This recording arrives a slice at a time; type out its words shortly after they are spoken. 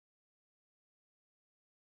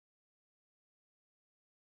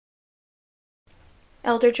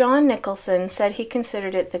Elder John Nicholson said he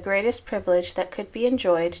considered it the greatest privilege that could be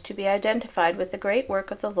enjoyed to be identified with the great work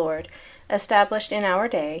of the Lord, established in our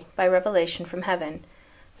day by revelation from heaven.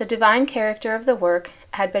 The divine character of the work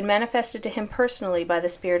had been manifested to him personally by the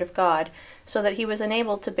Spirit of God, so that he was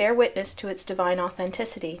enabled to bear witness to its divine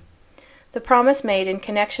authenticity. The promise made in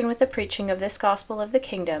connection with the preaching of this gospel of the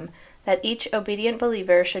kingdom, that each obedient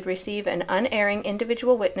believer should receive an unerring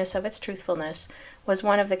individual witness of its truthfulness, was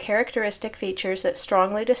one of the characteristic features that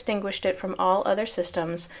strongly distinguished it from all other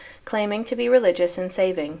systems claiming to be religious and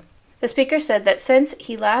saving. The speaker said that since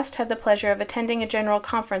he last had the pleasure of attending a general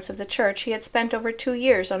conference of the church, he had spent over 2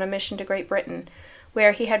 years on a mission to Great Britain,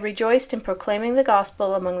 where he had rejoiced in proclaiming the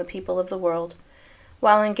gospel among the people of the world.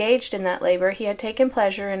 While engaged in that labor, he had taken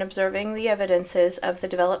pleasure in observing the evidences of the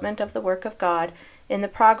development of the work of God in the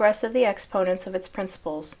progress of the exponents of its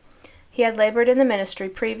principles. He had labored in the ministry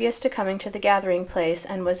previous to coming to the gathering place,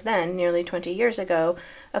 and was then, nearly 20 years ago,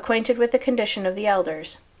 acquainted with the condition of the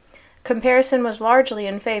elders. Comparison was largely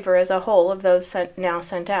in favor as a whole of those now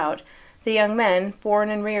sent out. The young men, born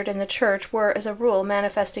and reared in the church, were as a rule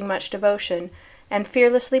manifesting much devotion, and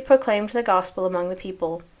fearlessly proclaimed the gospel among the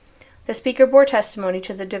people. The speaker bore testimony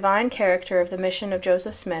to the divine character of the mission of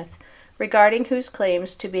Joseph Smith, regarding whose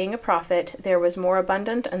claims to being a prophet there was more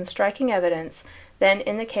abundant and striking evidence than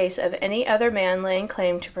in the case of any other man laying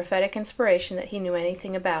claim to prophetic inspiration that he knew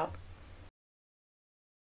anything about.